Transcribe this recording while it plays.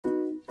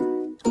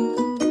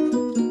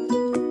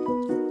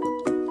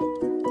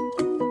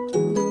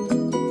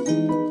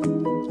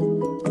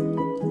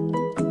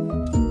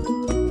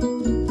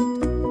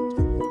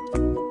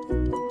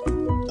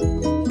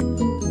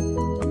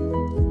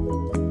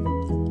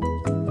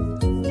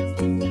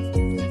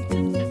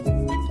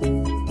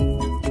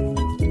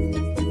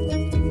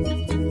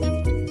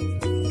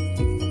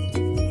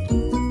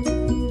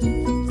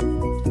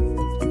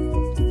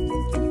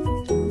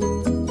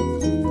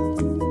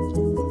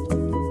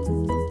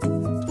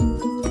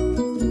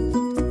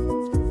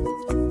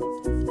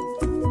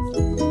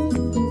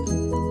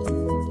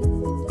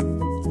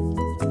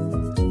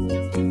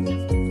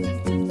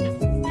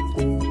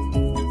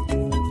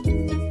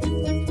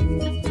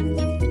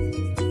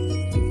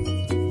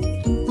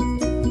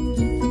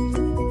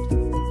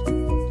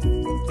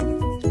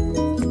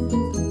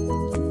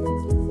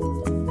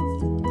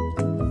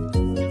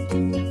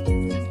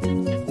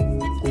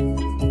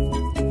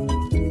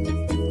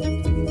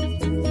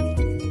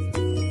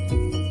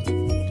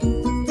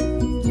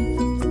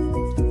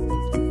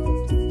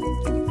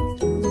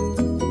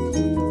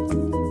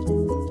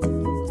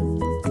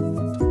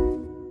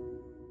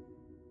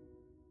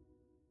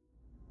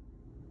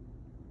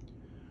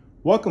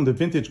Welcome to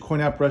Vintage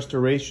Coin-Op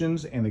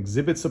Restorations and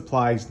Exhibit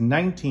Supplies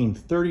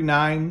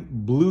 1939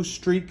 Blue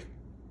Streak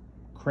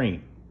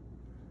Crane.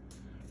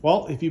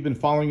 Well, if you've been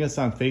following us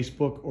on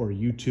Facebook or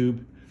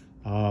YouTube,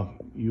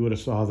 you would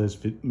have saw this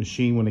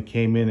machine when it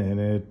came in,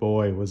 and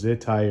boy, was it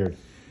tired.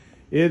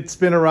 It's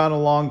been around a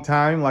long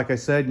time, like I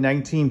said,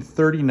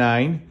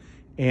 1939,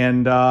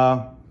 and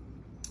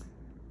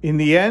in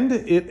the end,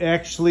 it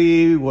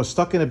actually was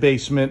stuck in a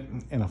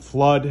basement in a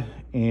flood,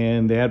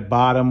 and that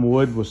bottom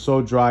wood was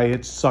so dry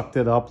it sucked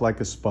it up like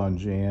a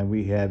sponge, and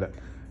we had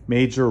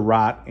major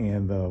rot,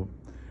 and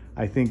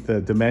I think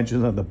the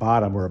dimensions of the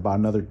bottom were about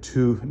another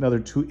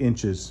two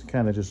inches,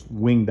 kind of just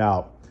winged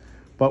out.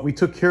 But we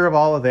took care of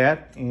all of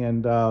that,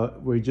 and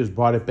we just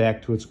brought it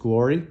back to its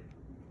glory.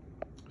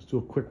 Let's do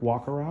a quick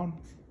walk around.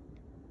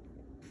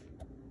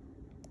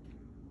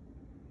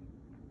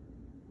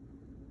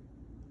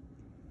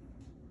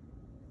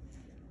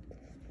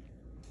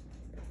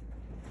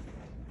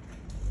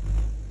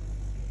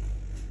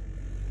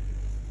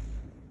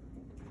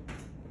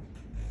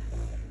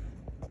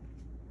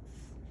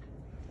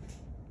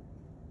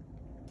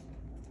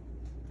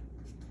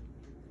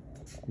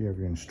 You have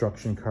your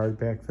instruction card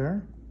back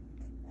there.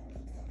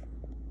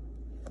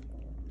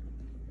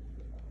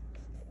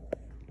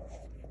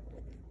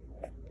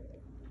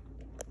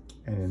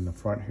 And in the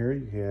front here,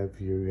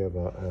 you have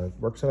a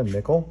works on a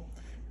nickel.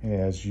 And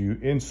as you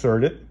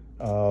insert it,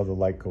 the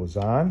light goes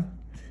on.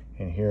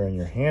 And here on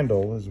your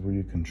handle is where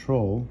you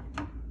control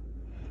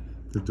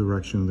the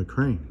direction of the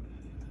crane.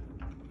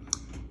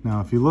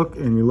 Now, if you look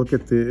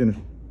at the,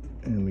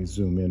 and we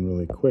zoom in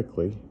really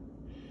quickly,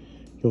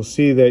 you'll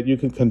see that you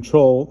can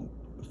control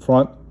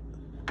front,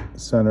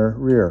 center,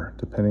 rear,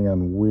 depending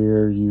on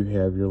where you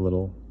have your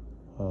little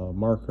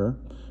marker,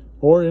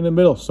 or in the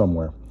middle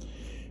somewhere.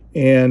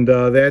 And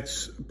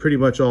that's pretty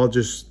much all.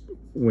 Just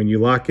when you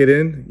lock it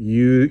in,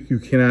 you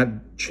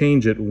cannot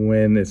change it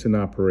when it's in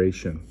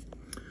operation.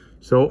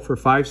 So for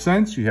 5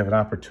 cents, you have an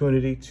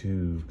opportunity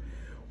to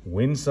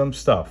win some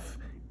stuff.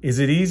 Is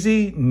it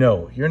easy?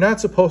 No, you're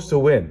not supposed to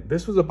win.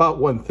 This was about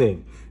one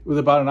thing. It was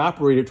about an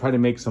operator trying to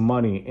make some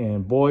money,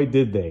 and boy,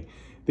 did they.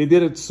 They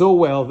did it so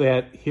well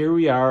that here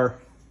we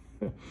are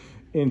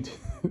in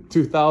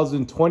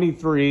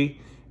 2023,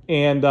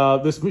 and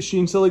this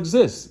machine still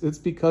exists. It's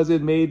because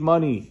it made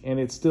money, and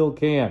it still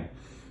can.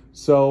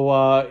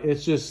 So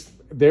it's just,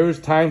 there's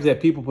times that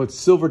people put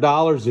silver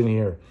dollars in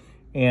here,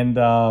 and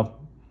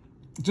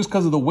just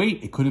because of the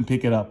weight, it couldn't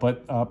pick it up.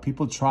 But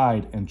people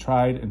tried and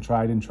tried and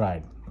tried and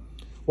tried.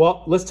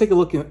 Well, let's take a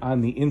look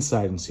on the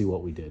inside and see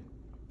what we did.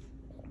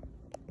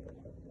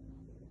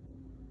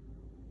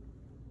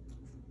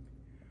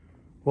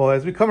 Well,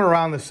 as we come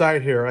around the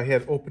side here, I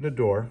had opened the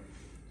door.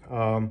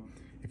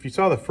 If you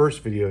saw the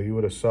first video, you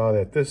would have saw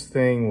that this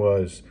thing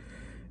was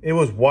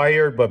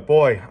wired, but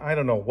boy, I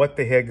don't know what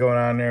they had going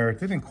on there. It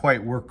didn't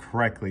quite work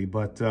correctly,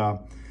 but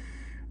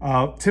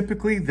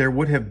typically there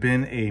would have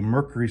been a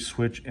mercury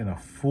switch and a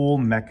full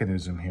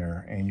mechanism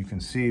here. And you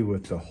can see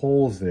with the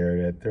holes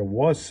there that there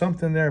was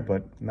something there,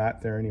 but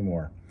not there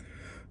anymore.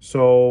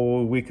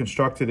 So we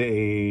constructed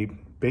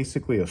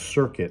basically a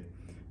circuit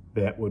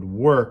that would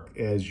work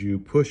as you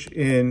push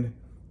in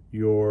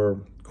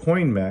your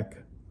coin mech.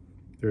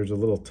 There's a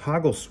little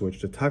toggle switch.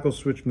 The toggle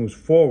switch moves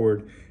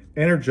forward,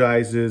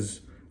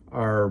 energizes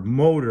our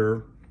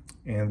motor,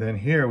 and then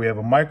here we have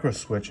a micro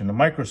switch, and the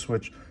micro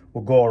switch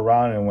will go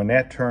around, and when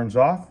that turns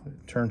off,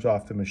 it turns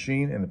off the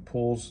machine, and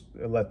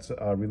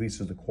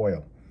releases the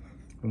coil.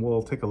 And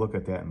we'll take a look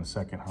at that in a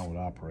second, how it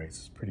operates.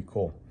 It's pretty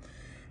cool.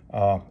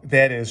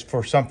 That is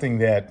for something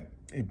that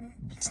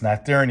it's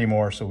not there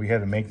anymore, so we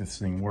had to make this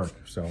thing work.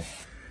 So,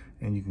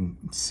 and you can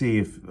see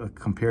if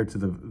compared to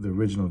the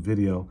original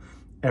video,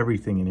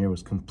 everything in here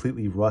was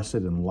completely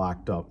rusted and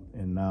locked up,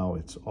 and now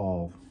it's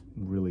all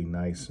really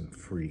nice and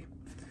free.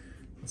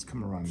 Let's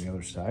come around the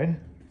other side.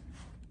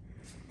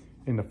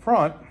 In the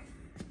front,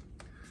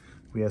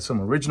 we have some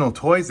original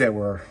toys that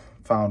were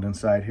found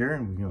inside here,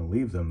 and we're going to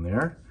leave them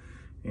there.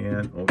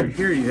 And over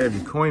here you have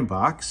your coin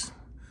box.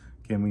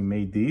 Again, we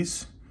made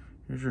these.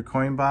 Here's your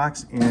coin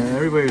box, and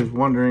everybody was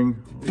wondering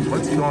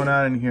what's going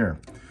on in here.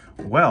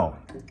 Well,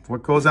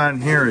 what goes on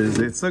in here is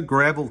it's a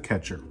gravel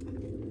catcher.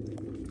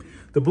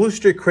 The Blue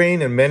Streak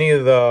crane and many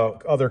of the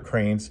other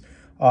cranes,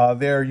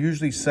 they're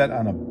usually set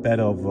on a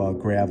bed of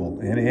gravel.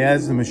 And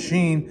as the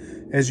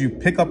machine, as you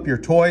pick up your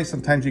toy,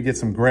 sometimes you get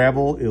some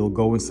gravel, it'll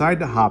go inside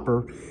the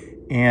hopper,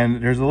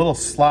 and there's a little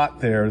slot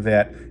there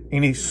that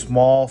any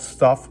small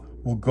stuff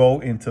will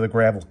go into the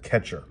gravel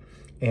catcher,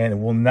 and it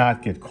will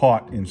not get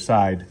caught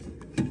inside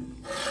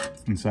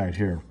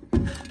here.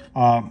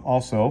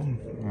 Also,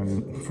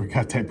 I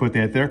forgot to put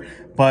that there,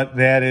 but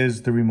that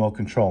is the remote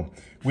control.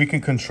 We can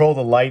control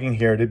the lighting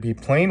here to be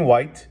plain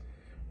white,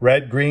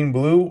 red, green,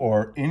 blue,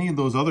 or any of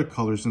those other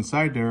colors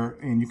inside there,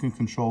 and you can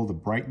control the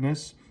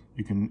brightness.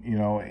 You can,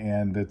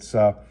 and it's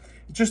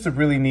just a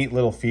really neat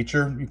little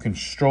feature. You can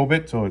strobe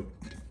it so it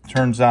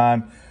turns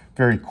on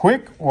very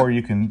quick, or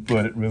you can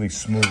put it really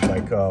smooth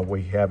like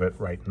we have it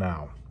right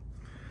now.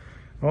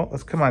 Well,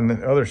 let's come on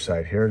the other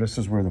side here. This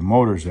is where the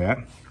motor's at.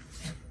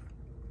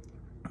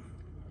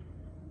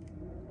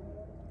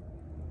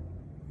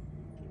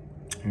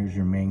 Here's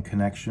your main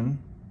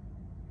connection.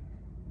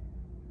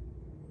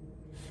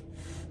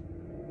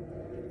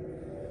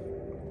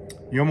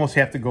 You almost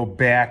have to go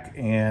back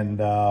and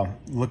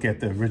look at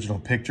the original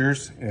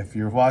pictures. If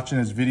you're watching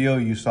this video,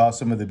 you saw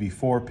some of the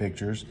before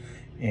pictures,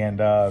 and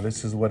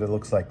this is what it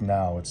looks like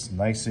now. It's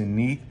nice and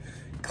neat,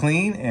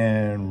 clean,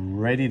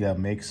 and ready to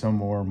make some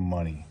more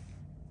money.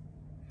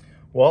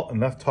 Well,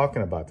 enough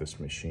talking about this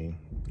machine.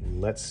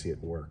 Let's see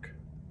it work.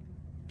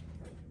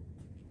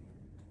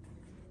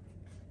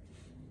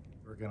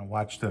 We're gonna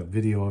watch the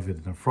video of it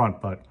in the front,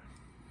 but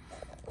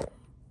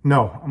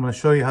no, I'm gonna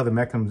show you how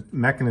the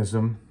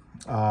mechanism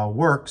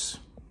works.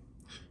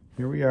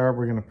 Here we are.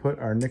 We're going to put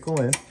our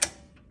nickel in.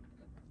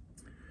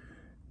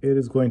 It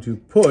is going to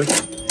push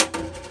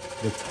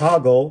the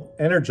toggle,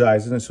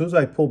 energize, and as soon as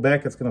I pull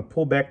back, it's going to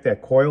pull back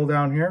that coil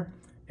down here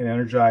and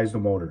energize the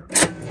motor.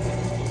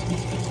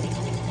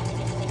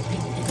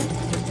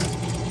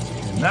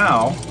 And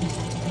now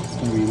it's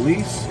going to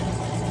release,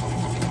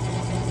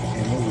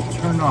 and it will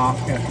turn off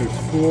after its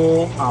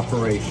full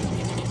operation.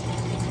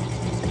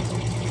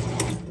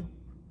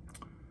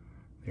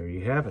 There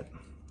you have it.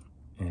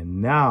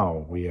 And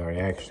now we are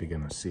actually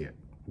going to see it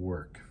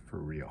work for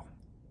real.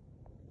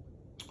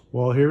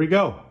 Well, here we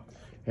go.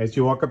 As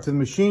you walk up to the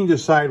machine,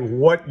 decide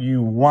what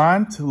you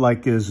want,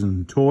 like as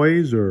in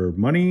toys or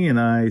money, and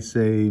I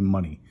say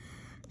money.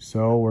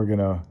 So we're going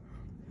to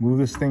move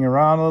this thing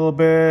around a little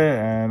bit,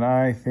 and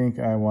I think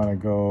I want to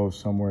go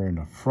somewhere in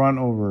the front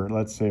over,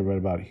 let's say right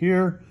about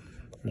here.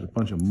 There's a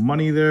bunch of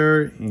money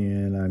there,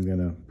 and I'm going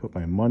to put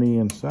my money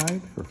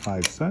inside for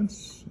 5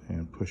 cents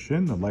and push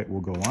in. The light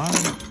will go on.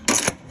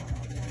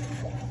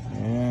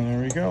 And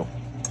there we go.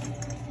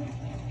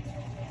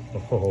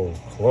 Oh,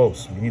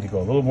 close. We need to go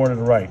a little more to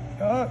the right.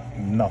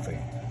 Nothing.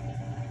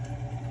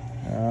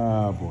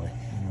 Oh boy,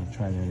 I'm gonna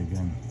try that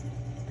again.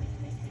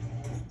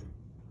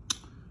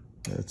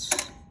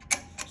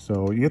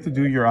 So you have to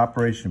do your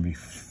operation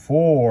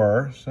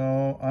before.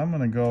 So I'm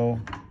gonna go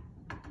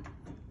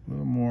a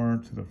little more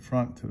to the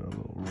front, to the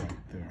little right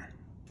there.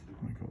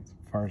 I'm gonna go as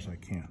far as I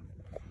can.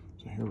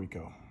 So here we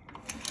go.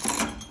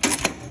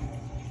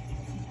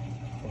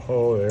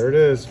 Oh, there it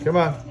is. Come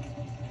on.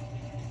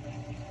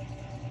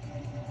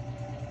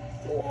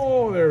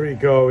 Oh, there we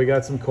go. We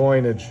got some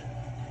coinage.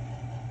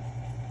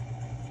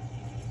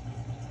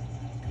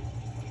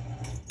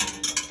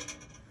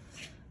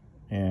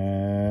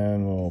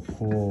 And we'll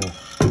pull the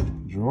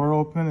drawer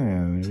open,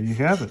 and there you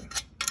have it.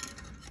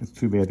 It's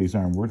too bad these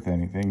aren't worth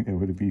anything. It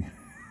would be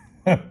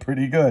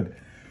pretty good.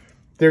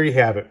 There you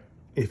have it.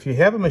 If you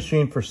have a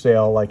machine for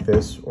sale like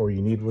this, or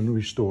you need one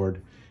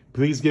restored,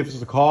 please give us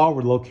a call.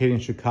 We're located in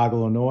Chicago,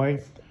 Illinois.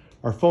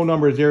 Our phone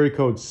number is area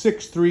code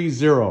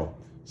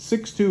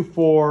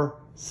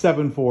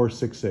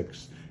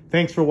 630-624-7466.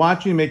 Thanks for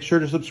watching. Make sure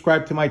to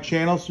subscribe to my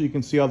channel so you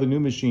can see all the new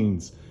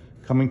machines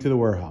coming to the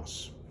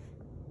warehouse.